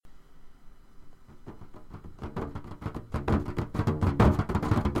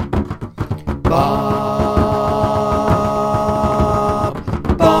Bob,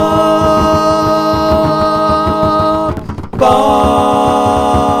 Bob, Bob,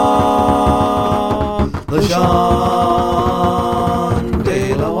 Lejon,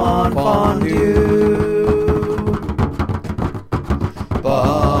 Lejon Fondue,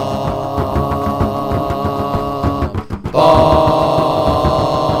 Bob, Bob,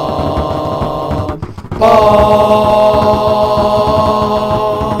 Bob,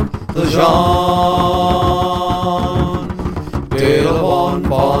 Lejon, Lejon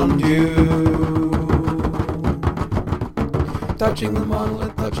Fondue. Touching the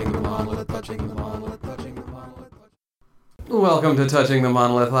monolith, touching the monolith, touching the monolith, touching the monolith. Welcome to Touching the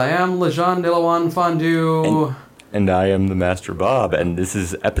Monolith. I am Lejon Lejon Fondue. And I am the Master Bob, and this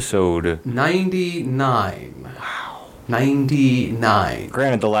is episode 99. Wow. 99.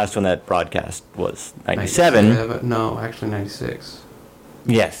 Granted, the last one that broadcast was 97. No, actually 96.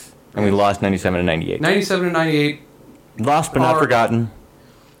 Yes, and we lost 97 and 98. 97 and 98 Lost but not forgotten.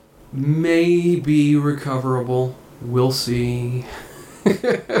 may be recoverable. We'll see.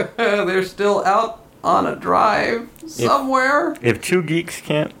 They're still out on a drive somewhere. If two geeks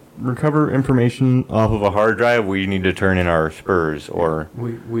can't recover information off of a hard drive, we need to turn in our spurs or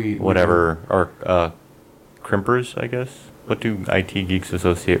whatever. Our crimpers, I guess. What do IT geeks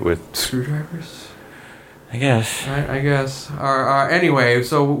associate with? Screwdrivers? I guess. I guess. Anyway,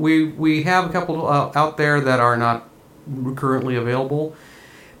 so we have a couple out there that are not currently available.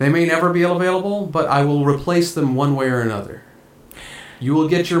 They may never be available, but I will replace them one way or another. You will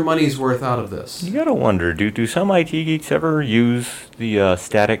get your money's worth out of this. You gotta wonder, do some IT geeks ever use the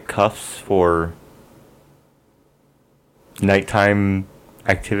static cuffs for nighttime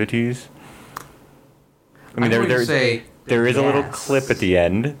activities? I mean, there is a little clip at the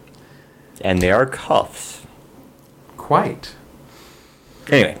end, and they are cuffs. Quite.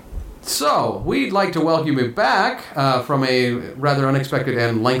 Anyway. So, we'd like to welcome you back from a rather unexpected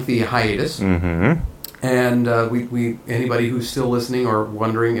and lengthy hiatus. Mm-hmm. And we anybody who's still listening or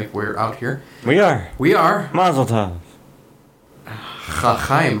wondering if we're out here. We are. Mazel tov.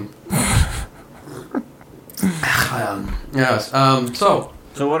 Chaim. Yes. So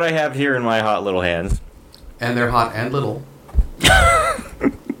what I have here in my hot little hands. And they're hot and little.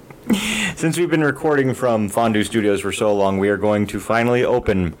 Since we've been recording from Fondue Studios for so long, we are going to finally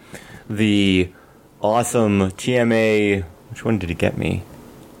open the awesome TMA... Which one did he get me?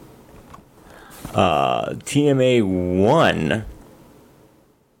 TMA 1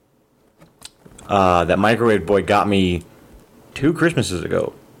 that Microwave Boy got me 2 Christmases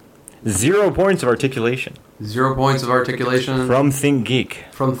ago. 0 points of articulation. 0 points of articulation. From Think Geek.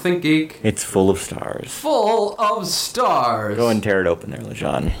 From Think Geek. It's full of stars. Full of stars. Go and tear it open there,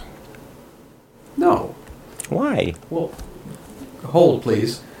 Lejon. No. Why? Well, hold,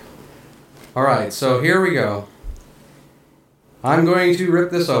 please. All right, so here we go. I'm going to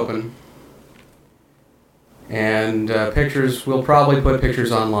rip this open. And pictures, we'll probably put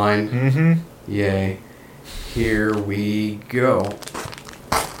pictures online. Mm-hmm. Yay. Here we go.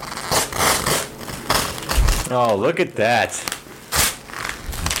 Oh, look at that.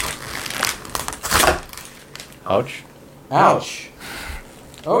 Ouch. Ouch.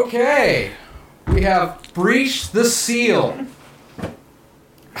 Okay. We have breached the seal.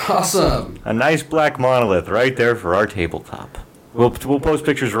 Awesome. A nice black monolith right there for our tabletop. We'll post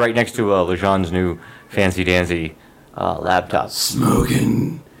pictures right next to Lejon's new fancy-dancy laptop.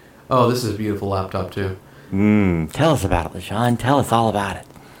 Smoking. Oh, this is a beautiful laptop, too. Tell us about it, Lejon. Tell us all about it.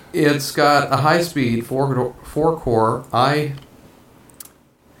 It's got a high-speed 4-core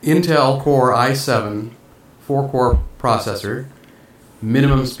Intel Core i7 4-core processor.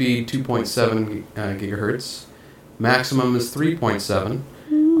 Minimum speed 2.7 gigahertz. Maximum is 3.7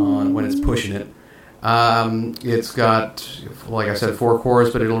 on when it's pushing it. It's got, like I said, 4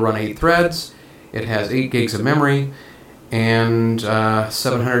 cores, but it'll run 8 threads. It has 8 gigs of memory and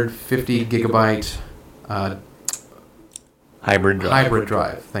 750 gigabyte hybrid drive. Hybrid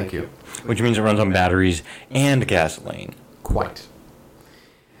drive, thank you. Which means it runs on batteries and gasoline. Quite.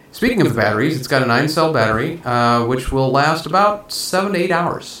 Speaking of the batteries, it's got a 9-cell battery, which will last about 7 to 8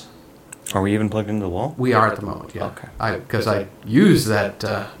 hours. Are we even plugged into the wall? We are at the moment, yeah. Okay. Because I used that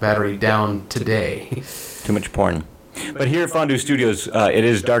battery down today. Too much porn. But here at Fondue Studios, it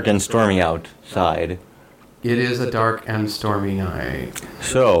is dark and stormy outside. It is a dark and stormy night.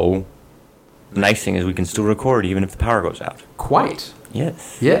 So, the nice thing is we can still record even if the power goes out. Quite.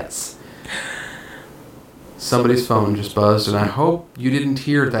 Yes. Yes. Somebody's phone just buzzed, and I hope you didn't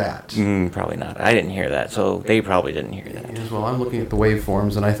hear that. Probably not. I didn't hear that, so they probably didn't hear that. Yes, well, I'm looking at the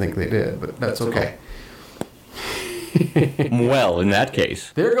waveforms, and I think they did, but that's okay. Well, in that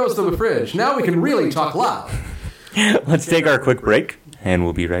case, There goes the fridge. Now we can really talk loud. let's take our quick break, and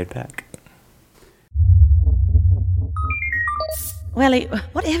we'll be right back. Welly,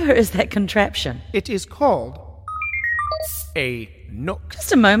 whatever is that contraption? It is called a Nook.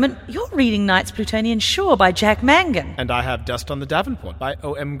 Just a moment. You're reading Night's Plutonian Shore by Jack Mangan. And I have Dust on the Davenport by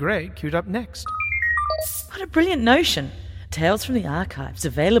O.M. Gray queued up next. What a brilliant notion. Tales from the Archives,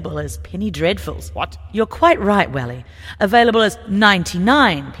 available as penny dreadfuls. What? You're quite right, Welly. Available as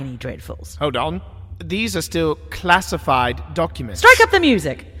 99 penny dreadfuls. Hold on. These are still classified documents. Strike up the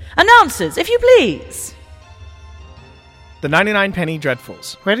music. Announcers, if you please. The 99 Penny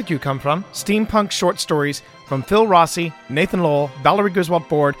Dreadfuls. Where did you come from? Steampunk short stories from Phil Rossi, Nathan Lowell, Valerie Griswold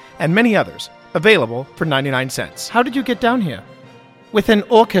Board, and many others. Available for 99 cents. How did you get down here? With an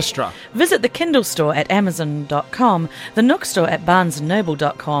orchestra. Visit the Kindle store at Amazon.com, the Nook store at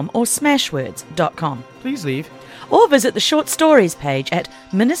BarnesandNoble.com, or Smashwords.com. Please leave. Or visit the short stories page at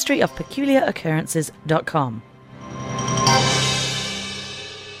ministryofpeculiaroccurrences.com.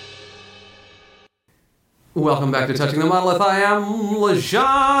 Welcome back to Touching the Monolith. I am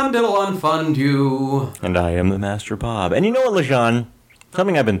Lejon Diddle Unfund You. And I am the Master Bob. And you know what, Lejon?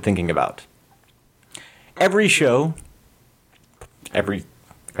 Something I've been thinking about. Every show has a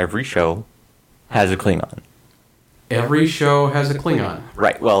Klingon. Every show has a Klingon.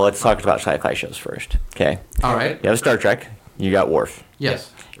 Right. Well, let's talk about sci-fi shows first. Okay. All right. You have Star Trek. You got Worf.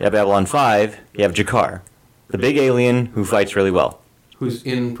 Yes. You have Babylon 5. You have Jakar, the big alien who fights really well. Who's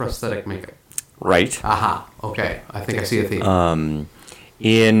in prosthetic makeup. Right. Aha. Okay. I think I see a theme.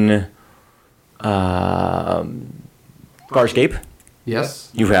 In Farscape, Yes.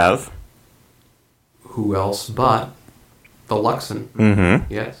 you have. Who else but the Luxon?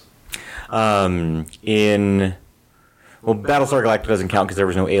 Mm-hmm. Yes. In. Well, Battlestar Galactica doesn't count because there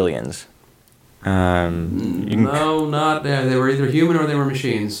was no aliens. No, not they were either human or they were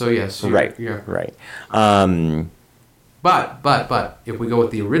machines. So yes. Right. Yeah. Right. But if we go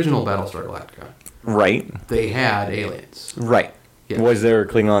with the original Battlestar Galactica, Right. they had aliens. Right. Yeah. Was there a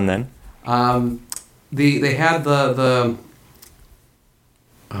Klingon then? They had the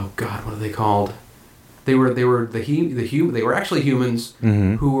oh god, what are they called? They were they were actually humans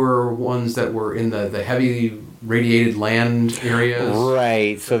who were ones that were in the heavy radiated land areas.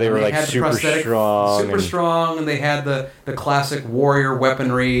 Right. So they were like had the super strong. super strong, and they had the classic warrior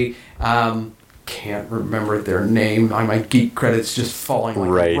weaponry. Can't remember their name. My Geek credits just falling like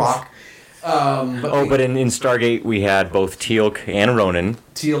a rock. But in Stargate we had both Teal'c and Ronan.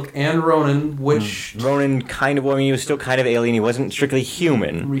 Teal'c and Ronan, which Ronan kind of, he was still kind of alien. He wasn't strictly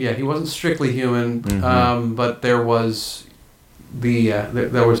human. Yeah, he wasn't strictly human, but there was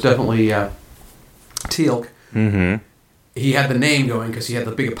there was definitely Teal'c. Mm-hmm. He had the name going because he had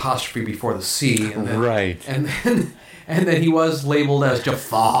the big apostrophe before the C, and then, Right. and then he was labeled as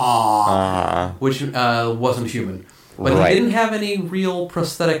Jafar, which wasn't human. But Right. he didn't have any real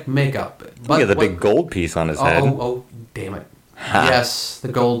prosthetic makeup. But He had the big gold piece on his head. Oh, damn it. Yes, the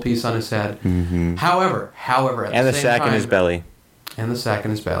gold piece on his head. Mm-hmm. However, at And the same sack time, in his belly. And the sack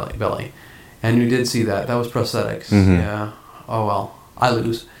in his belly. And you did see that. That was prosthetics. Mm-hmm. Yeah. Oh, well. I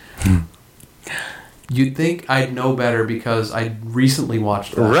lose. You'd think I'd know better because I recently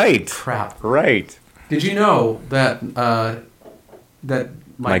watched that Right. crap. Right. Did you know that that Mike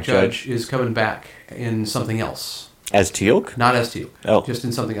Mike Judge Judge? is coming back in something else? As Teal'c? Not as Teal'c. Oh. Just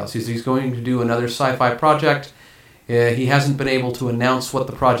in something else. He's going to do another sci-fi project. He hasn't been able to announce what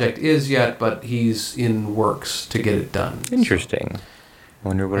the project is yet, but he's in works to get it done. Interesting.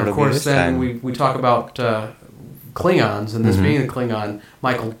 Wonder what And it'll of course, be this then time. we talk about Klingons, and this being a Klingon,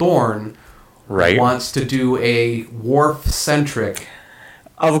 Michael Dorn Right. wants to do a Worf-centric.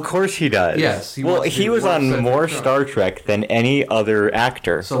 Of course he does. Yes, he Well, wants to he do was on Worf-centric more show. Star Trek than any other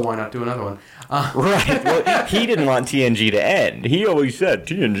actor. So why not do another one? Right. Well, he didn't want TNG to end. He always said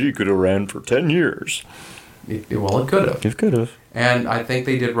TNG could have ran for 10 years. It could have. It could have. And I think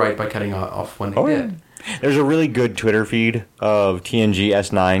they did right by cutting off when they Oh, did. There's a really good Twitter feed of TNG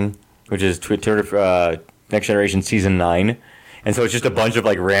S9, which is Twitter Next Generation Season 9. And so it's just a bunch of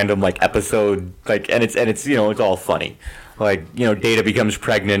like random like episode and it's it's all funny. Like, Data becomes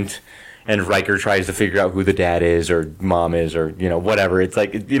pregnant and Riker tries to figure out who the dad is or mom is or whatever. It's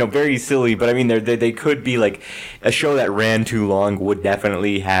like very silly, but I mean they could be like a show that ran too long would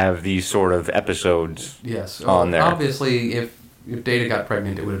definitely have these sort of episodes Yes. on there. Obviously, if Data got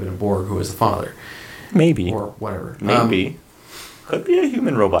pregnant, it would have been a Borg who was the father. Maybe. Or whatever. Maybe. Could be a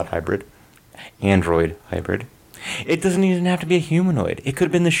human-robot hybrid. Android hybrid. It doesn't even have to be a humanoid. It could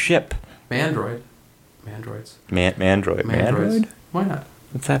have been the ship. Mandroid. Mandroids. Mandroid. Mandroids. Why not?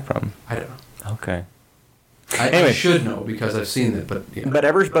 What's that from? I don't know. Okay. I should know because I've seen it, but yeah. But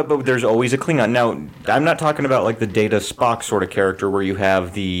there's always a Klingon. Now, I'm not talking about like the Data Spock sort of character where you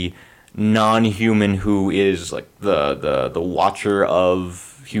have the non-human who is like the watcher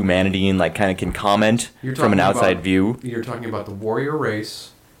of humanity and like kind of can comment from an outside view. You're talking about the warrior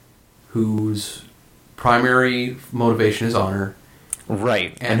race whose primary motivation is honor.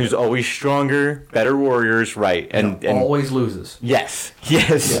 Right, and who's always stronger, better warriors, right, and always loses. Yes.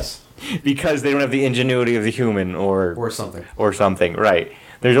 Because they don't have the ingenuity of the human or something, right.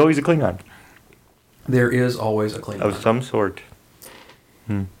 There's always a Klingon. There is always a Klingon. Of some sort.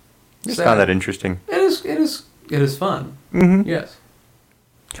 Just found that interesting. It is fun. Mm-hmm. Yes.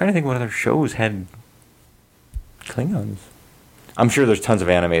 Trying to think what other shows had Klingons. I'm sure there's tons of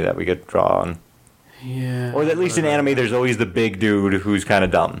anime that we could draw on. Yeah. Or at least in anime, there's always the big dude who's kind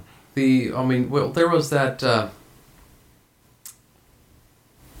of dumb. There was that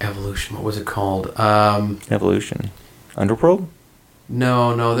Evolution. What was it called? Evolution. Underworld?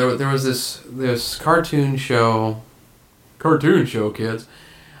 No. There was this cartoon show, kids,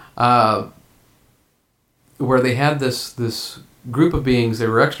 where they had this group of beings. They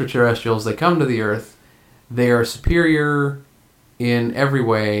were extraterrestrials. They come to the Earth. They are superior in every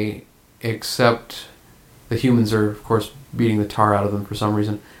way, except the humans are, of course, beating the tar out of them for some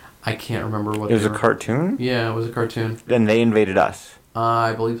reason. I can't remember what. It was a cartoon? Yeah, it was a cartoon. Then they invaded us.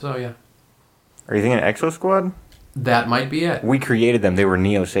 I believe so, yeah. Are you thinking Exo Squad? That might be it. We created them. They were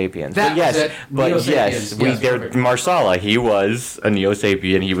Neo-Sapiens. Marsala, he was a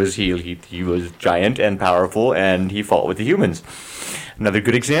Neo-Sapien. He was giant and powerful, and he fought with the humans. Another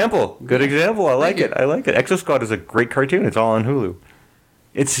good example. I like it. Exo Squad is a great cartoon. It's all on Hulu.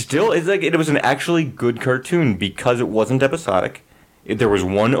 It was an actually good cartoon because it wasn't episodic. There was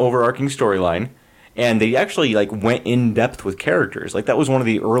one overarching storyline. And they actually went in depth with characters. That was one of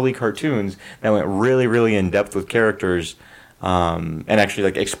the early cartoons that went really, really in depth with characters, and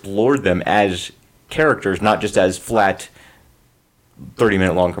actually explored them as characters, not just as flat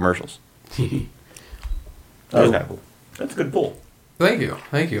 30-minute long commercials. That was kind of cool. That's a good pull. Thank you.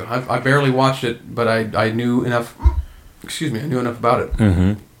 I barely watched it, but I knew enough. Excuse me, I knew enough about it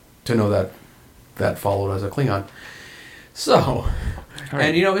to know that followed as a Klingon. So.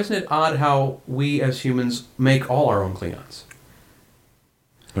 Right. And isn't it odd how we as humans make all our own Klingons?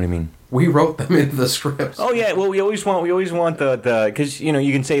 What do you mean? We wrote them into the scripts. Oh yeah, well we always want the because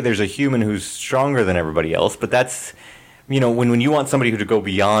you can say there's a human who's stronger than everybody else, but that's when you want somebody who to go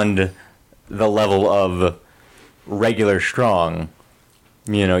beyond the level of regular strong,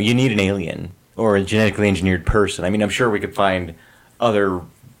 you need an alien or a genetically engineered person. I mean, I'm sure we could find other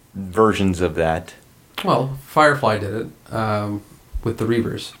versions of that. Well, Firefly did it. With the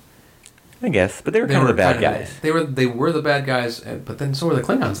Reavers, I guess, but they were kind of the bad guys. They were the bad guys, but then so were the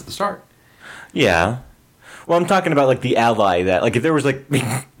Klingons at the start. Yeah, well, I'm talking about the ally that if there was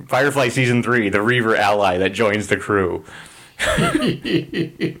Firefly season 3, the Reaver ally that joins the crew.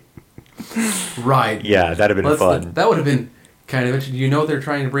 Right. Yeah, that'd have been fun. That would have been kind of interesting. They're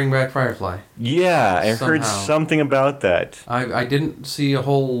trying to bring back Firefly. Yeah, I heard something about that. I didn't see a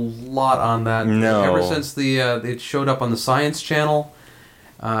whole lot on that. No. Ever since it showed up on the Science Channel.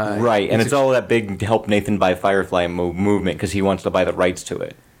 Right, and it's all that big help Nathan buy Firefly movement because he wants to buy the rights to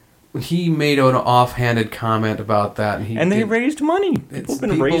it. He made an offhanded comment about that. And they raised money. People have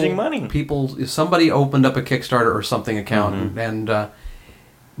been raising money. Somebody opened up a Kickstarter or something account,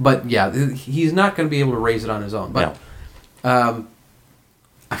 but yeah, he's not going to be able to raise it on his own. But, no.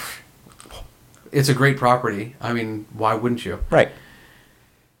 It's a great property. I mean, why wouldn't you? Right.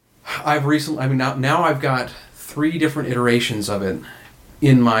 Now I've got 3 different iterations of it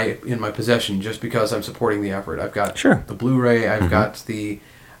in my possession just because I'm supporting the effort. I've got the Blu-ray, I've got the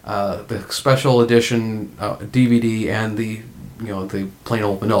special edition DVD, and the plain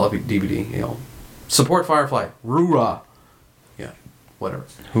old vanilla DVD. Support Firefly. Roo-rah. Yeah, whatever.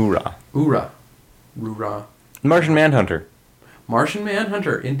 Hoorah. Hoorah. Roo-rah. Martian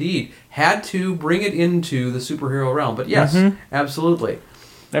Manhunter, indeed. Had to bring it into the superhero realm, but yes, absolutely.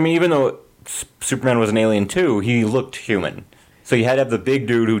 I mean, even though Superman was an alien too, he looked human. So you had to have the big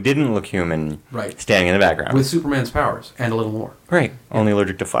dude who didn't look human standing in the background. With Superman's powers, and a little more. Right. Yeah. Only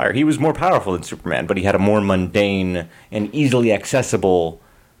allergic to fire. He was more powerful than Superman, but he had a more mundane and easily accessible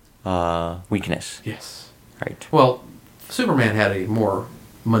weakness. Yes. Right. Well, Superman had a more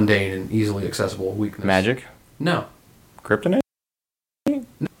mundane and easily accessible weakness. Magic? No. Kryptonite?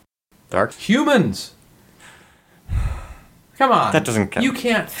 No. Dark? Humans! Come on. That doesn't count. You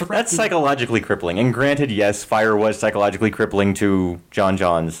can't threaten... That's psychologically crippling. And granted, yes, fire was psychologically crippling to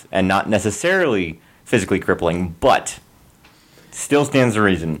Johns, and not necessarily physically crippling, but still stands to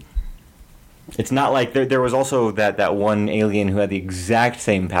reason. It's not like there was also that one alien who had the exact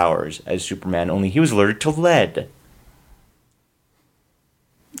same powers as Superman, only he was allergic to lead.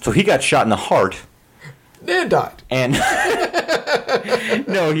 So he got shot in the heart. And died. And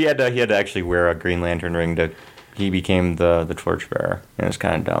no, he had to actually wear a Green Lantern ring he became the torchbearer. And it's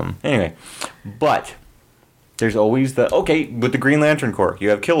kind of dumb. Anyway, but there's always with the Green Lantern Corps, you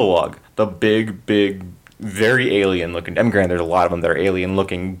have Kilowog, the big, very alien looking. I mean, granted, there's a lot of them that are alien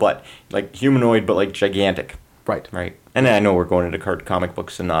looking, but like humanoid, but like gigantic. Right. And I know we're going into comic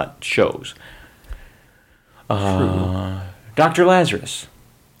books and not shows. Dr. Lazarus.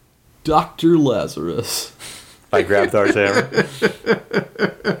 Dr. Lazarus. By Grabthar's hammer.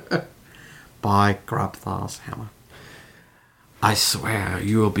 By Grabthar's hammer. I swear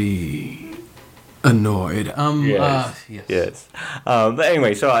you will be annoyed. Yes. But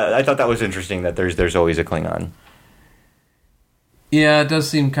anyway, so I thought that was interesting that there's always a Klingon. Yeah, it does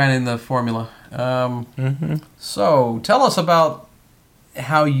seem kind of in the formula. So, tell us about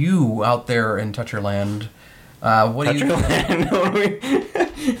how you out there in Toucherland. What do you?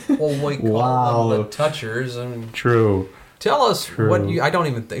 Well, we call them the Touchers. I mean, True. Tell us what you. I don't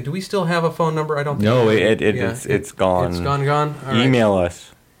even think. Do we still have a phone number? I don't. No, think it's gone. It's gone. All right. Email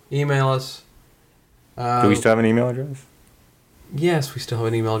us. Do we still have an email address? Yes, we still have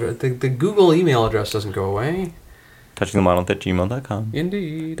an email address. The Google email address doesn't go away. touchingthemonolith@gmail.com.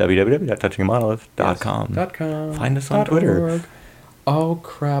 Indeed. www.touchingthemonolith.com. .com. Find us on Twitter. .org. Oh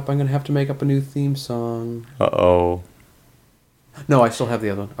crap! I'm gonna have to make up a new theme song. Uh-oh. No, I still have the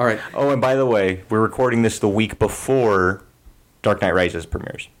other one. All right. Oh, and by the way, we're recording this the week before Dark Knight Rises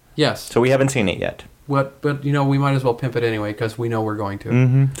premieres. Yes. So we haven't seen it yet. But we might as well pimp it anyway because we know we're going to.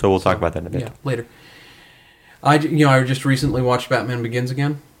 Mm-hmm. So we'll talk about that in a bit. Yeah, later. I just recently watched Batman Begins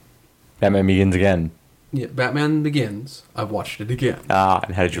again. Batman Begins again. Yeah, Batman Begins. I've watched it again.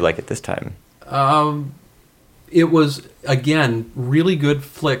 And how did you like it this time? It was, again, really good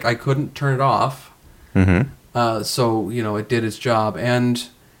flick. I couldn't turn it off. Mm-hmm. So, it did its job. And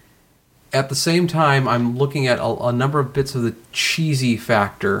at the same time, I'm looking at a number of bits of the cheesy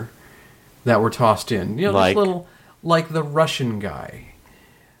factor that were tossed in. Like? This little, like the Russian guy.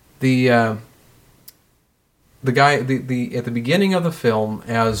 The guy, at the beginning of the film,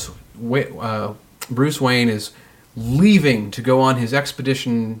 as Bruce Wayne is leaving to go on his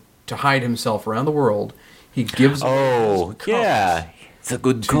expedition to hide himself around the world, he gives Oh, yeah. It's a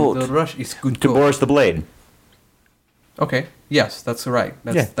good coat. It's good To coat. Boris the Blade. Okay. Yes, that's right.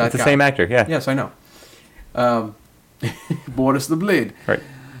 That's Yeah, that that's the guy. same actor, yeah. Yes, I know. Boris the Blade. Right.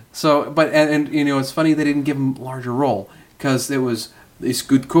 So, but and it's funny they didn't give him a larger role because it was this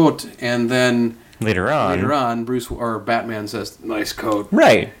good coat, and then Later on, Bruce or Batman says, "Nice coat."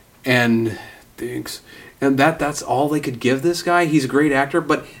 Right. And thanks. And that's all they could give this guy. He's a great actor,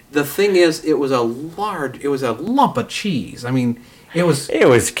 but the thing is, it was a lump of cheese. I mean, it was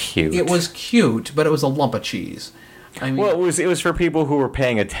cute. It was cute, but it was a lump of cheese. I mean, Well, it was for people who were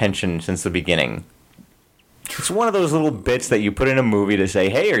paying attention since the beginning. It's one of those little bits that you put in a movie to say,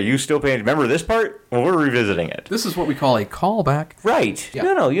 "Hey, are you still paying? Remember this part? Well, we're revisiting it." this is what we call a callback. Right. Yeah.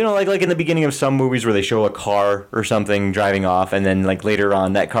 No, like in the beginning of some movies where they show a car or something driving off, and then like later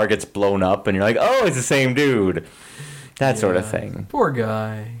on that car gets blown up, and you're like, "Oh, it's the same dude." That sort of thing. Poor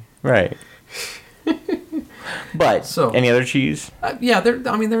guy. Right. But So- any other cheese?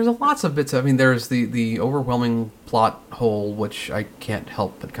 There's lots of bits. I mean, there's the overwhelming plot hole, which I can't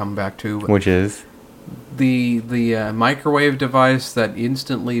help but come back to. Which is The microwave device that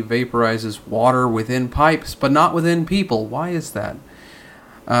instantly vaporizes water within pipes, but not within people. Why is that?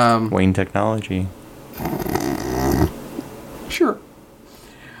 Wayne technology. Sure.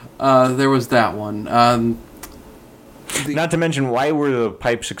 There was that one. Not to mention, why were the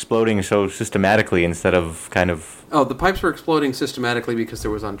pipes exploding so systematically instead of kind of... Oh, the pipes were exploding systematically because there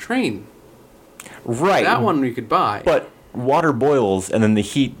was on train. Right. That one you could buy. But water boils, and then the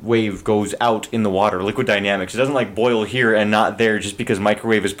heat wave goes out in the water. Liquid dynamics. It doesn't like boil here and not there just because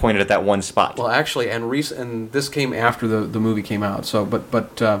microwave is pointed at that one spot. Well, actually, and this came after the movie came out. So, but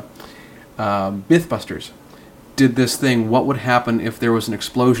MythBusters did this thing. What would happen if there was an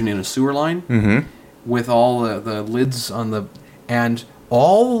explosion in a sewer line? Mm-hmm. With all the lids on and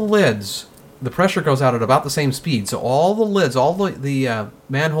all the lids, the pressure goes out at about the same speed. So all the lids, all the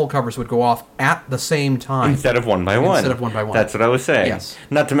manhole covers would go off at the same time. Instead of one by one. Instead of one by one. That's what I was saying. Yes.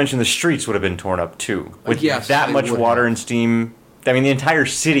 Not to mention the streets would have been torn up too. With Yes, that they much would water have. and steam. I mean, the entire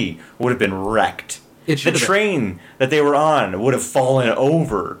city would have been wrecked. It The should have been. train that they were on would have fallen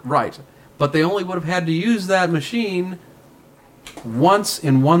over. Right. But they only would have had to use that machine once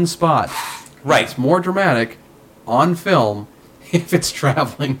in one spot. Right. It's more dramatic on film if it's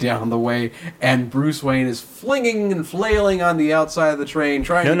traveling down the way and Bruce Wayne is flinging and flailing on the outside of the train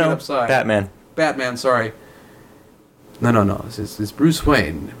trying to get upside. Batman, sorry. No. It's Bruce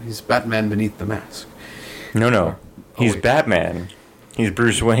Wayne. He's Batman beneath the mask. No. He's Batman. He's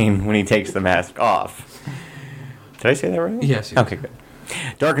Bruce Wayne when he takes the mask off. Did I say that right? Yes. Okay, good.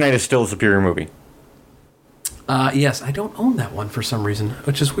 Dark Knight is still a superior movie. Yes, I don't own that one for some reason,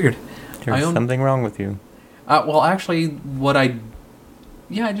 which is weird. There's something wrong with you. Well, actually, I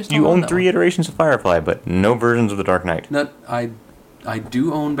just don't You own that 3 one. iterations of Firefly, but no versions of The Dark Knight. I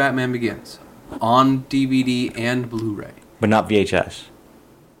do own Batman Begins on DVD and Blu-ray. But not VHS.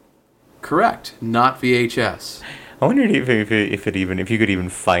 Correct, not VHS. I wondered if you could even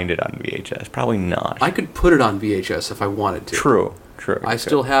find it on VHS. Probably not. I could put it on VHS if I wanted to. True. I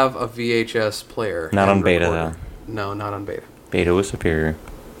still have a VHS player. Not on beta, though. No, not on beta. Beta was superior.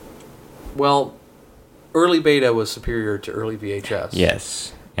 Well, early beta was superior to early VHS.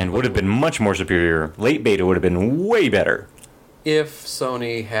 Yes. And would have been much more superior. Late beta would have been way better. If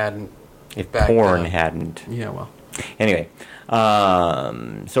Sony hadn't. If porn hadn't. Yeah, well. Anyway.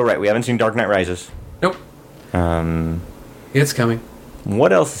 So, right, we haven't seen Dark Knight Rises. Nope. It's coming.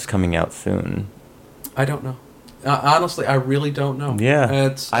 What else is coming out soon? I don't know. Honestly, I really don't know.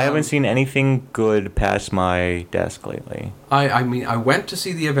 Yeah. I haven't seen anything good past my desk lately. I mean, I went to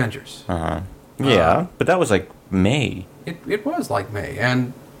see The Avengers. Uh-huh. Yeah, but that was like May. It was like May,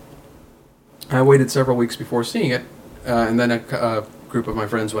 and I waited several weeks before seeing it, and then a group of my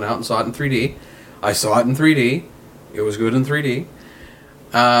friends went out and saw it in 3D. I saw it in 3D. It was good in 3D.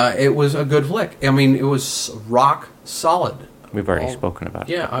 It was a good flick. I mean, it was rock solid. We've already spoken about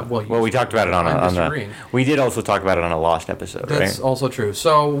it. Yeah, well, we talked about it on the... We did also talk about it on a Lost episode, That's right? also true.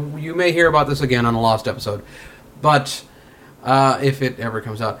 So you may hear about this again on a Lost episode. But if it ever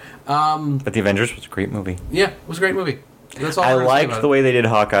comes out. But The Avengers was a great movie. Yeah, it was a great movie. That's all I liked the way they did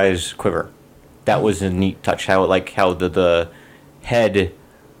Hawkeye's quiver. That was a neat touch. How the head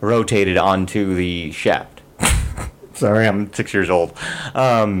rotated onto the shaft. Sorry, I'm 6 years old.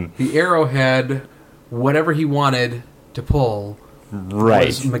 The arrowhead, whatever he wanted to pull,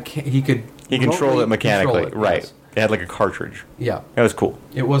 right? He controlled it mechanically, right? Yes. It had like a cartridge. Yeah, it was cool.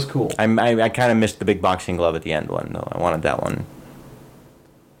 It was cool. I kind of missed the big boxing glove at the end one though. I wanted that one.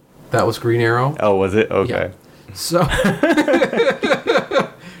 That was Green Arrow. Oh, was it? Okay. Yeah. So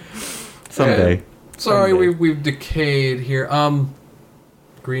someday. Sorry, we've decayed here.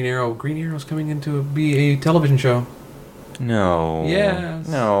 Green Arrow's coming in to be a television show. No. Yes.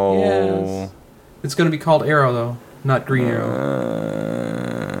 No. Yes. It's going to be called Arrow, though, not Green Arrow.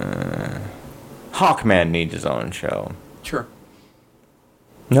 Hawkman needs his own show. Sure.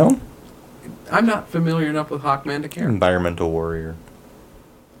 No? I'm not familiar enough with Hawkman to care. Environmental warrior.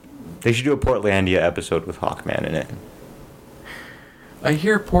 They should do a Portlandia episode with Hawkman in it. I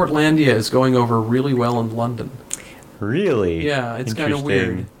hear Portlandia is going over really well in London. Really? Yeah, it's kind of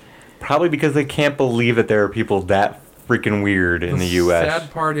weird. Probably because they can't believe that there are people that freaking weird in the U.S. The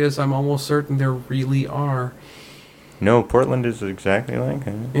sad part is I'm almost certain there really are. No, Portland is exactly like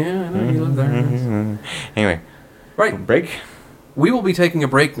it. Yeah, I know you live there. Anyway. Right. Break? We will be taking a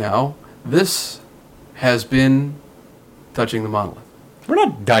break now. This has been Touching the Monolith. We're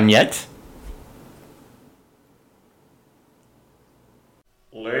not done yet.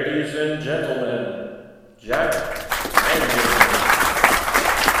 Ladies and gentlemen, Jack Mangan.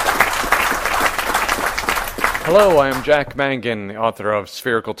 Hello, I am Jack Mangan, the author of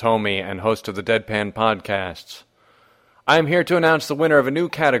Spherical Tomie and host of the Deadpan Podcasts. I am here to announce the winner of a new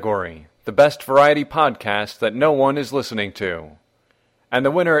category, the best variety podcast that no one is listening to. And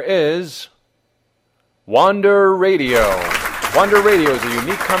the winner is... Wander Radio. Wander Radio is a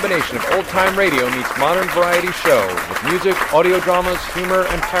unique combination of old-time radio meets modern variety show, with music, audio dramas, humor,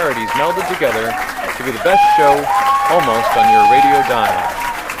 and parodies melded together to be the best show almost on your radio dial.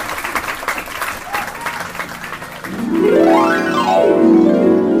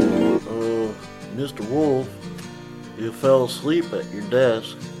 Mr. Wolf, you fell asleep at your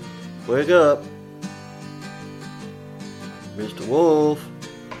desk. Wake up. Mr. Wolf,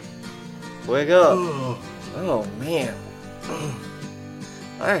 wake up. Oh, man.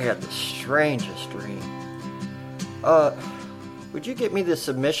 I had the strangest dream. Would you get me the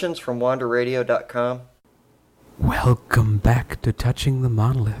submissions from wanderradio.com? Welcome back to Touching the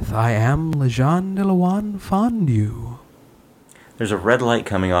Monolith. I am Lejon de Lejon Fondue. There's a red light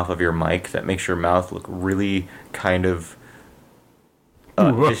coming off of your mic that makes your mouth look really kind of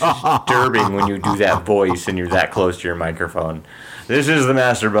disturbing when you do that voice and you're that close to your microphone. This is the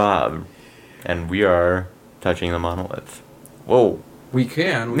Master Bob, and we are Touching the Monolith. Whoa. We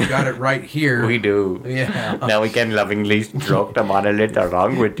can. We've got it right here. We do. Yeah. Now we can lovingly stroke the monolith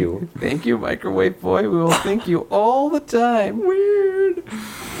along with you. Thank you, Microwave Boy. We will thank you all the time. Weird.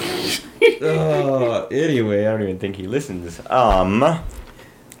 Anyway, I don't even think he listens.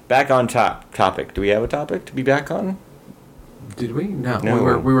 Back on topic. Do we have a topic to be back on? Did we? No.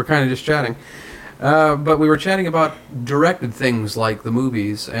 No. We were kind of just chatting. But we were chatting about directed things like the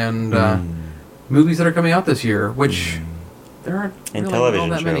movies and movies that are coming out this year, which there aren't And really television all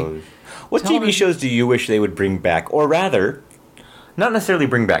that shows. many. What TV shows do you wish they would bring back? Or rather, not necessarily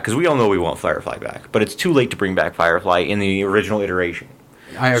bring back, because we all know we want Firefly back, but it's too late to bring back Firefly in the original iteration.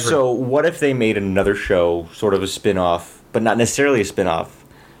 I agree. So what if they made another show, sort of a spin-off, but not necessarily a spin-off,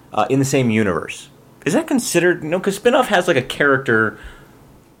 in the same universe? Is that considered... No, because spin-off has like a character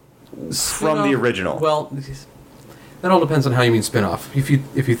from the original. Well, that all depends on how you mean spin-off. If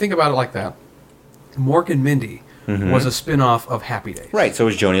you think about it like that, Mork and Mindy was a spin-off of Happy Days. Right, so it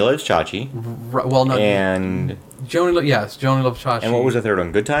was Joni Loves Chachi. Well, no. And... Joni Loves Chachi. And what was the third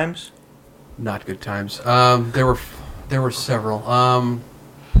one? Good Times? Not Good Times. There were several.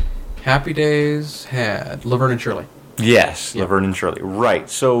 Happy Days had Laverne and Shirley. Yes, Yeah. Laverne and Shirley. Right.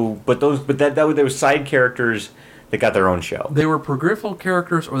 So, but there was side characters that got their own show. They were peripheral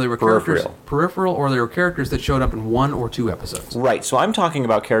characters, or they were peripheral, or they were characters that showed up in 1 or 2 episodes. Right. So I'm talking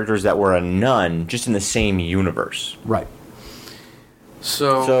about characters that were a nun, just in the same universe. Right.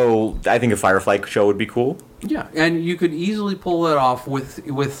 So I think a Firefly show would be cool. Yeah, and you could easily pull that off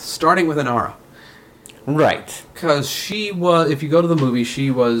with starting with Inara. Right. Because she was, if you go to the movie, she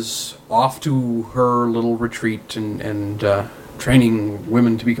was off to her little retreat and training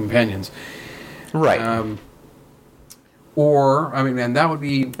women to be companions. Right. And that would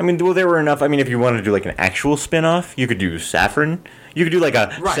be... well, there were enough... if you wanted to do, like, an actual spin-off, you could do Saffron. You could do, like,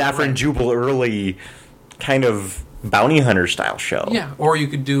 a Saffron Jubal Early kind of bounty hunter style show. Yeah, or you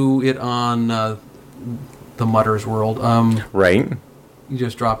could do it on the Mutter's World. Right. You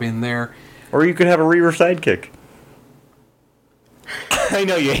just drop in there. Or you could have a Reaver sidekick. I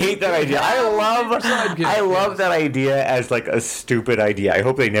know you hate that idea. I love that idea as like a stupid idea. I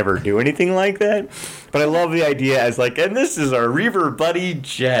hope they never do anything like that. But I love the idea as like, and this is our Reaver buddy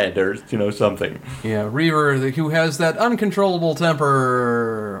Jed, or something. Yeah, Reaver who has that uncontrollable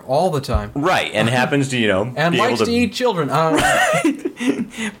temper all the time. Right, and happens to and likes to eat children.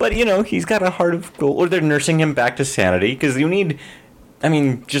 But he's got a heart of gold. Or they're nursing him back to sanity because you need.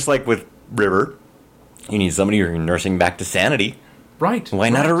 Just like with River, you need somebody who's nursing back to sanity. Right. Why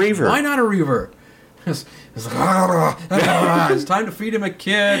not a Reaver? Why not a Reaver? It's like, it's time to feed him a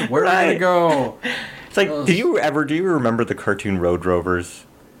kid. Where are we going to go? It's like, do you remember the cartoon Road Rovers?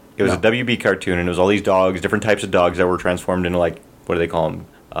 It was a WB cartoon, and it was all these dogs, different types of dogs that were transformed into, like, what do they call them?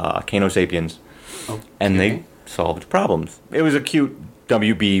 Cano Sapiens. Okay. And they solved problems. It was a cute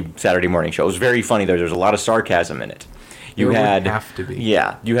WB Saturday morning show. It was very funny. There was a lot of sarcasm in it. It would have to be.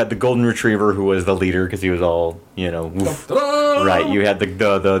 Yeah, you had the golden retriever who was the leader because he was all woof. Right. You had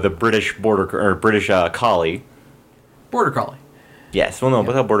the British British collie. Border collie. Yes. Well, no,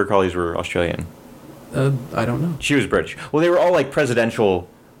 but I thought border collies were Australian. I don't know. She was British. Well, they were all like presidential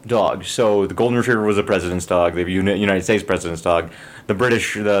dogs. So the golden retriever was a president's dog. The United States president's dog. The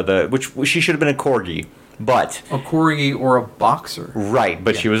British, which she should have been a corgi, but a corgi or a boxer. Right,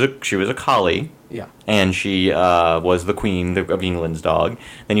 but yeah. she was a collie. Yeah. And she was the queen of England's dog.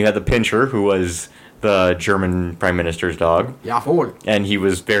 Then you had the Pinscher, who was the German Prime Minister's dog. Jawohl. And he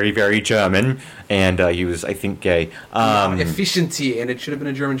was very, very German. And he was, I think, gay. Efficiency, and it should have been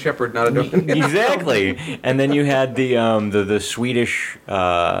a German Shepherd, not a dog. Exactly. And then you had the Swedish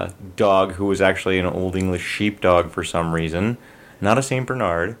dog, who was actually an Old English sheepdog for some reason. Not a St.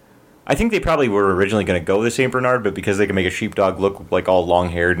 Bernard. I think they probably were originally going to go with St. Bernard, but because they could make a sheepdog look like all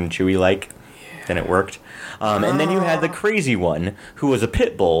long-haired and chewy-like, then it worked. And then you had the crazy one, who was a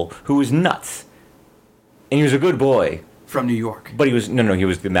pit bull, who was nuts. And he was a good boy. From New York. But he was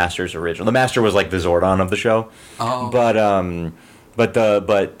the Master's original. The Master was like the Zordon of the show. Oh.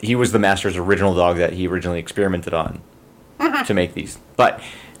 But he was the Master's original dog that he originally experimented on to make these. But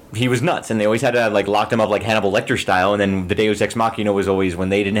he was nuts, and they always had to like lock him up like Hannibal Lecter style. And then the Deus Ex Machina was always when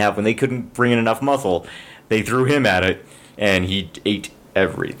they couldn't bring in enough muscle, they threw him at it, and he ate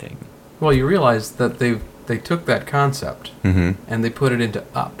everything. Well, you realize that they took that concept and they put it into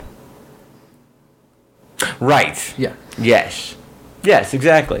Up. Right. Yeah. Yes. Yes,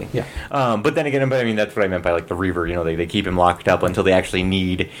 exactly. Yeah. But then again, that's what I meant by like the Reaver. They keep him locked up until they actually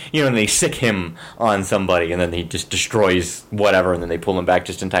need, and they sick him on somebody, and then he just destroys whatever, and then they pull him back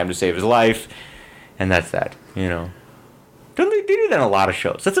just in time to save his life, and that's that. Don't they do that in a lot of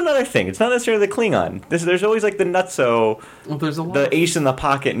shows? That's another thing. It's not necessarily the Klingon. There's always like the nutso, the ace in the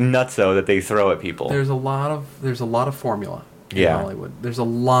pocket nutso that they throw at people. There's a lot of formula in Yeah. Hollywood. There's a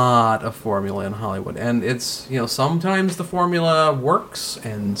lot of formula in Hollywood, and it's sometimes the formula works,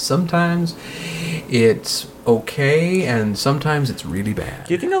 and sometimes it's okay, and sometimes it's really bad.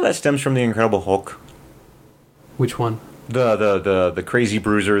 Do you think all that stems from the Incredible Hulk? Which one? The crazy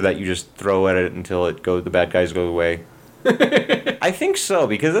bruiser that you just throw at it until the bad guys go away. I think so,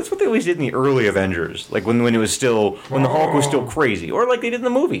 because that's what they always did in the early Avengers, like when the Hulk was still crazy, or like they did in the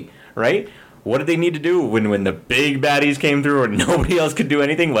movie, right? What did they need to do when the big baddies came through and nobody else could do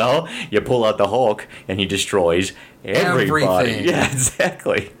anything? Well, you pull out the Hulk and he destroys everybody. Everything. Yeah,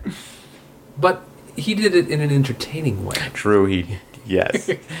 exactly. But he did it in an entertaining way. True, yes.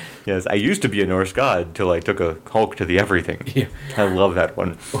 Yes, I used to be a Norse god till I took a Hulk to the everything. Yeah. I love that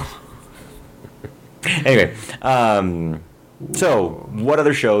one. Anyway, so what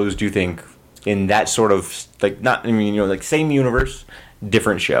other shows do you think in that sort of same universe,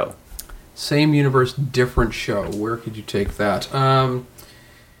 different show? Same universe, different show. Where could you take that? I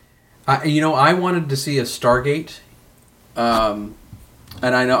wanted to see a Stargate, and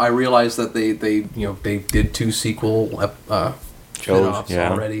I realized that they did 2 sequel spin-offs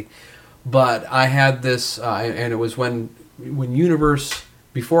already, but I had this, and it was when Universe.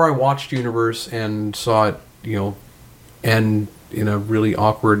 Before I watched Universe and saw it, end in a really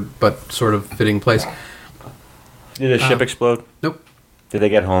awkward but sort of fitting place. Did a ship explode? Nope. Did they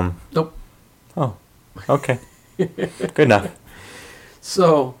get home? Nope. Oh, okay. Good enough.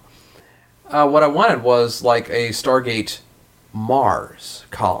 So, what I wanted was like a Stargate Mars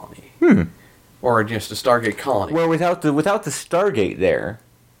colony. Or just a Stargate colony. Well, without the Stargate there.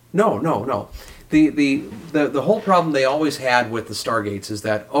 No. The whole problem they always had with the Stargates is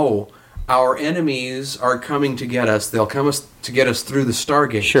that, our enemies are coming to get us. They'll come to get us through the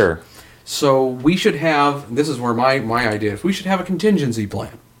Stargate. Sure. So we should have, this is where my idea is, we should have a contingency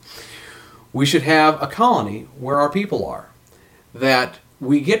plan. We should have a colony where our people are that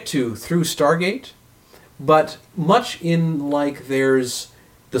we get to through Stargate, but much in like there's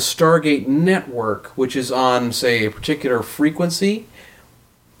the Stargate network, which is on, say, a particular frequency,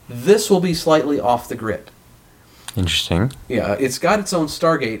 this will be slightly off the grid. Interesting. Yeah, it's got its own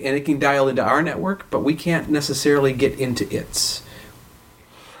Stargate, and it can dial into our network, but we can't necessarily get into its.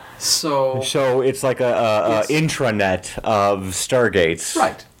 So it's like a intranet of Stargates.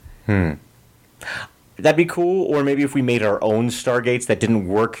 Right. That'd be cool, or maybe if we made our own Stargates that didn't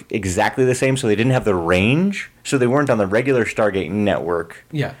work exactly the same, so they didn't have the range, so they weren't on the regular Stargate network.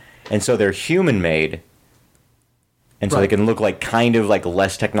 Yeah. And so they're human-made. And so Right. they can look like kind of like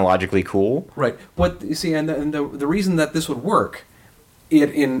less technologically cool. Right. What you see, and the reason that this would work,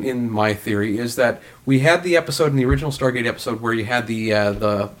 in my theory, is that we had the episode in the original Stargate episode where you had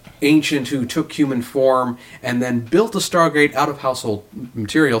the ancient who took human form and then built a Stargate out of household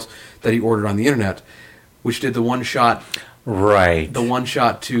materials that he ordered on the internet, which did the one shot. Right. The one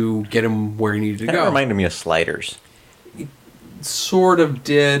shot to get him where he needed to That go. reminded me of Sliders. Sort of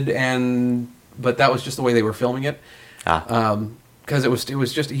did, but that was just the way they were filming it. Because it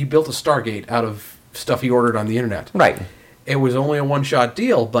was just he built a Stargate out of stuff he ordered on the internet. Right. It was only a one-shot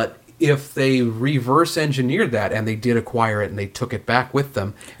deal, but if they reverse engineered that, and they did acquire it and they took it back with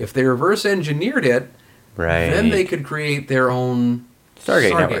them, if they reverse engineered it, then they could create their own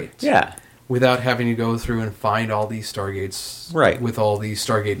Stargate network. Yeah. Without having to go through and find all these Stargates with all these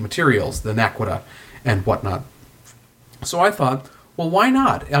Stargate materials, the Naquita and whatnot. So I thought, well, why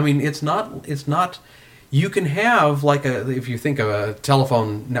not? I mean, it's not. You can have if you think of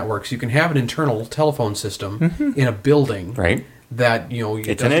telephone networks, you can have an internal telephone system in a building, right? That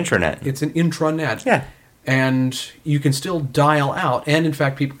it's an intranet. It's an intranet, yeah. And you can still dial out, and in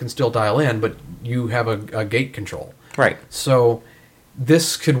fact, people can still dial in, but you have a gate control, right? So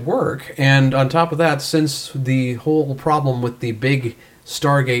this could work. And on top of that, since the whole problem with the big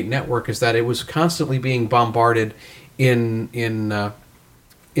Stargate network is that it was constantly being bombarded in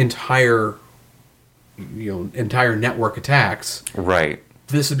entire network attacks. Right.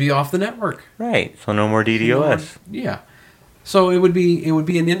 This would be off the network. Right. So no more DDoS. Yeah. So it would be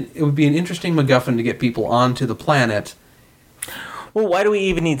an interesting MacGuffin to get people onto the planet. Well, why do we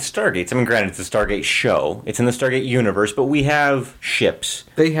even need Stargates? I mean, granted, it's a Stargate show. It's in the Stargate universe, but we have ships.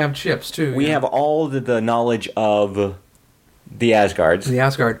 They have ships too. We have all the knowledge of the Asgards. The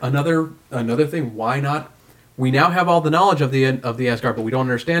Asgard. Another thing. Why not? We now have all the knowledge of the Asgard, but we don't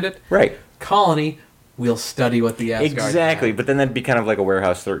understand it. Right. Colony. We'll study what the Asgard exactly, have. But then that'd be kind of like a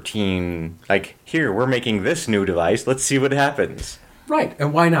Warehouse 13. Like, here, we're making this new device. Let's see what happens. Right,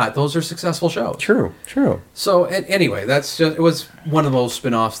 and why not? Those are successful shows. True. So anyway, it was one of those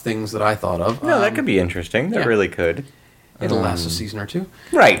spin-off things that I thought of. No, that could be interesting. That really could. It'll last a season or two.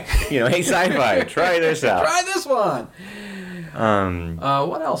 Right. Hey, sci-fi, try this out. Try this one.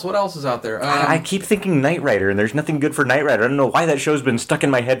 What else? What else is out there? I keep thinking Knight Rider, and there's nothing good for Knight Rider. I don't know why that show's been stuck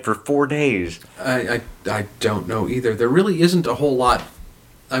in my head for 4 days. I don't know either. There really isn't a whole lot.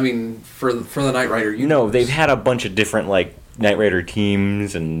 I mean, for the Knight Rider universe. No, they've had a bunch of different Knight Rider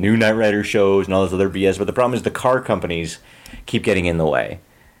teams and new Knight Rider shows and all this other BS. But the problem is the car companies keep getting in the way,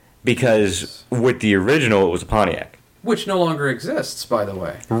 because with the original it was a Pontiac, which no longer exists, by the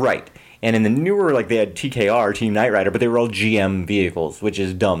way. Right. And in the newer, they had TKR, Team Knight Rider, but they were all GM vehicles, which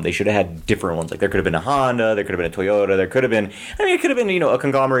is dumb. They should have had different ones. There could have been a Honda, there could have been a Toyota, there could have been... it could have been, a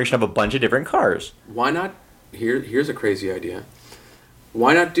conglomeration of a bunch of different cars. Why not... Here's a crazy idea.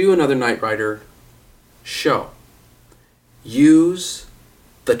 Why not do another Knight Rider show? Use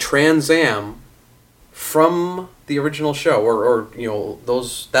the Trans Am from the original show, or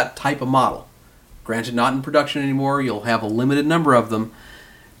that type of model. Granted, not in production anymore. You'll have a limited number of them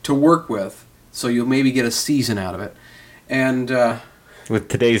to work with, so you'll maybe get a season out of it. And with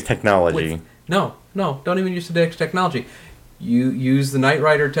today's technology. No, don't even use today's technology. You use the Knight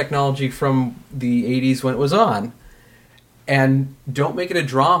Rider technology from the 80s when it was on, and don't make it a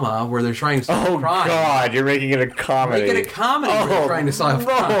drama where they're trying to solve crime. Oh, God, you're making it a comedy. Make it a comedy where they're trying to solve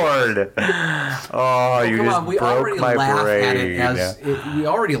crime. Lord. Oh, you just broke my brain. We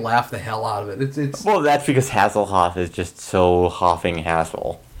already laugh the hell out of it. It's Well, that's because Hasselhoff is just so hoffing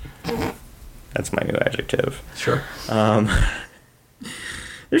hassle. That's my new adjective. Sure.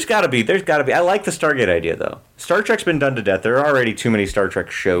 There's gotta be. I like the Stargate idea, though. Star Trek's been done to death. There are already too many Star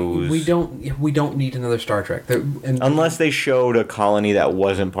Trek shows. We don't need another Star Trek. Unless they showed a colony that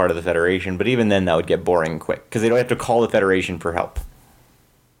wasn't part of the Federation, but even then that would get boring quick, because they don't have to call the Federation for help.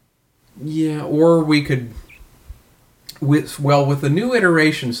 Yeah, or we could... With the new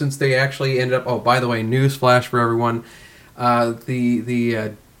iteration, since they actually ended up... Oh, by the way, newsflash for everyone.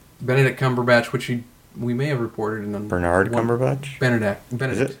 The Benedict Cumberbatch, which we may have reported in... Bernard Cumberbatch? Benedict.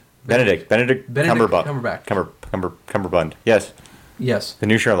 Is it? Benedict Cumberbatch. Cumberbund. Yes. The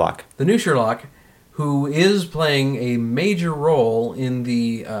new Sherlock. Who is playing a major role in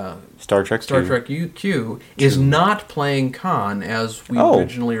the Star Trek Q, is not playing Khan, as we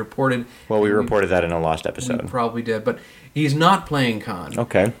originally reported. Well, we reported that in a lost episode. We probably did, but he's not playing Khan.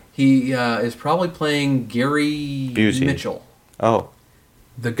 Okay. He is probably playing Gary Busey. Mitchell. Oh.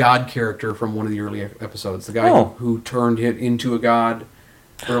 The god character from one of the early episodes. The guy who turned it into a god.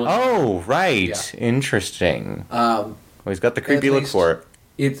 Oh, right. Yeah. Interesting. Well, he's got the creepy look for it.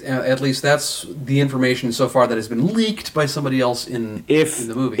 At least that's the information so far that has been leaked by somebody else in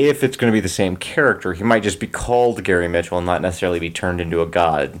the movie. If it's going to be the same character, he might just be called Gary Mitchell and not necessarily be turned into a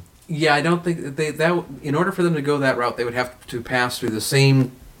god. Yeah, I don't think that in order for them to go that route, they would have to pass through the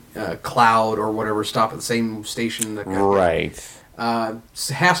same cloud or whatever, stop at the same station. Right. It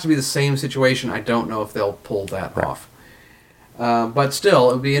has to be the same situation. I don't know if they'll pull that off. But still,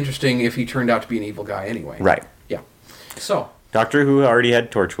 it would be interesting if he turned out to be an evil guy anyway. Right. Yeah. So... Doctor Who already had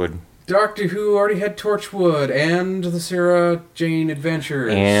Torchwood. And the Sarah Jane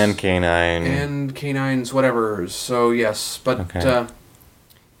Adventures. And K9. And K9's whatevers. So, yes.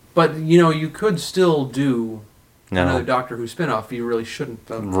 But you could still do another Doctor Who spinoff. You really shouldn't,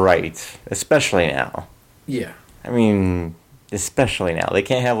 though. Right. Especially now. Yeah. I mean, especially now. They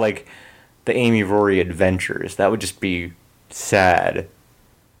can't have, the Amy Rory Adventures. That would just be sad.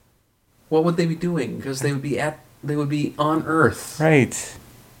 What would they be doing? Because they would be on Earth. Right.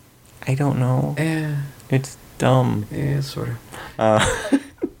 I don't know. It's dumb. Yeah, sort of. Are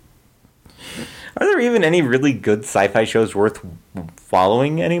there even any really good sci-fi shows worth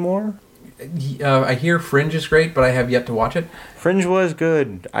following anymore? I hear Fringe is great, but I have yet to watch it. Fringe was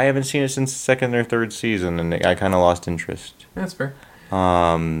good. I haven't seen it since the second or third season, and I kind of lost interest. That's fair.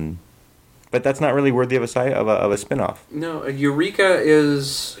 But that's not really worthy of a spin-off. No, Eureka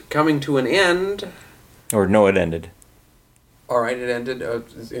is coming to an end. Or no, it ended. All right, it ended.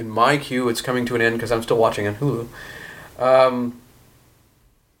 In my queue, it's coming to an end because I'm still watching on Hulu. And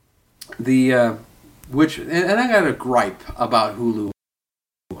I got a gripe about Hulu.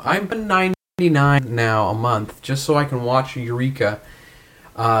 I'm paying $99 now a month just so I can watch Eureka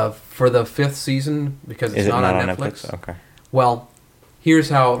for the 5th season because it's not on Netflix. Okay. Well, here's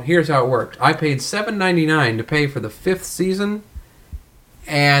how it worked. I paid $7.99 to pay for the 5th season,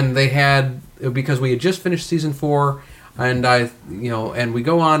 and they had, because we had just finished season 4, and I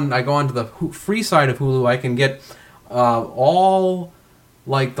go on to the free side of Hulu. I can get all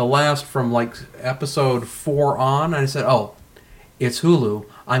the last from episode 4 on, and I said, it's Hulu,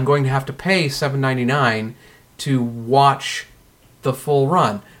 I'm going to have to pay $7.99 to watch the full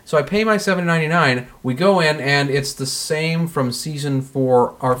run. So I pay my $7.99, we go in, and it's the same from season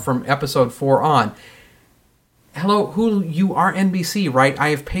 4, or from episode 4 on. Hello, Hulu, you are NBC, right? I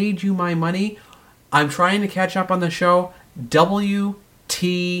have paid you my money. I'm trying to catch up on the show. WTF.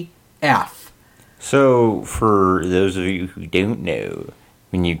 So, for those of you who don't know,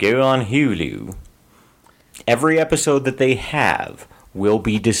 when you go on Hulu, every episode that they have will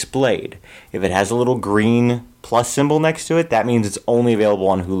be displayed. If it has a little green plus symbol next to it, that means it's only available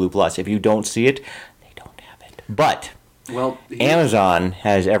on Hulu Plus. If you don't see it, they don't have it. But Amazon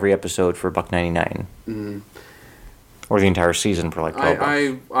has every episode for $1.99. Mm. Or the entire season for like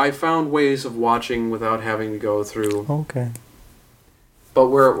 $12. I found ways of watching without having to go through. Okay. But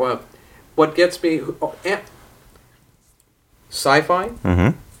what gets me... Sci-Fi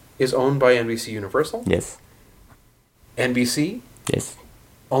is owned by NBC Universal. Yes. NBC Yes.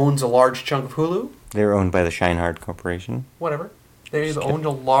 owns a large chunk of Hulu. They're owned by the Scheinhardt Corporation. Whatever. They've owned a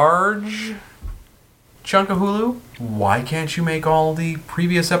large chunk of Hulu. Why can't you make all the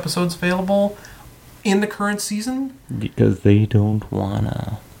previous episodes available in the current season? Because they don't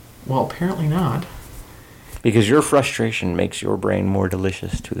wanna. Well, apparently not. Because your frustration makes your brain more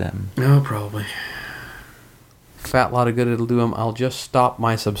delicious to them. No, probably. Fat lot of good it'll do them. I'll just stop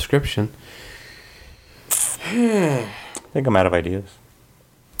my subscription. I think I'm out of ideas.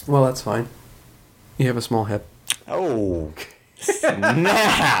 Well, that's fine. You have a small head. Oh,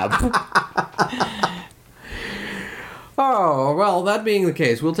 snap! Oh, well, that being the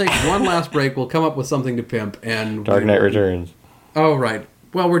case, we'll take one last break. We'll come up with something to pimp. And Dark Knight Returns. Oh, right.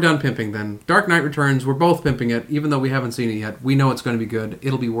 Well, we're done pimping then. Dark Knight Returns, we're both pimping it, even though we haven't seen it yet. We know it's going to be good.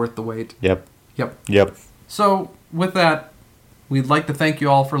 It'll be worth the wait. Yep. Yep. So, with that, we'd like to thank you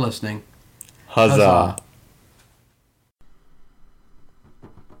all for listening. Huzzah.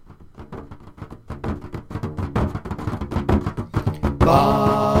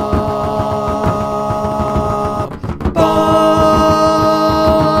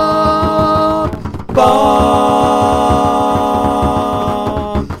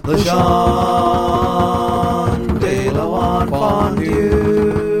 Lejon de Lewan Fondue.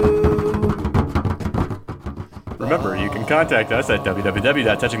 Remember, you can contact us at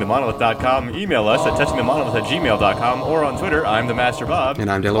www.touchingthemonolith.com, email us at touchingthemonolith@gmail.com, or on Twitter, I'm the Master Bob. And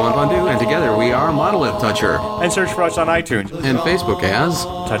I'm DeLewan Fondue, and together we are Monolith Toucher. And search for us on iTunes And Facebook as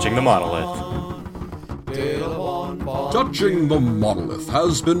Touching the Monolith. Touching the Monolith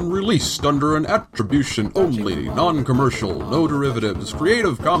has been released under an attribution-only, non-commercial, no derivatives,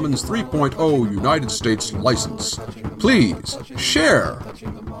 Creative Commons 3.0 United States license. Please share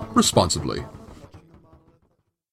responsibly.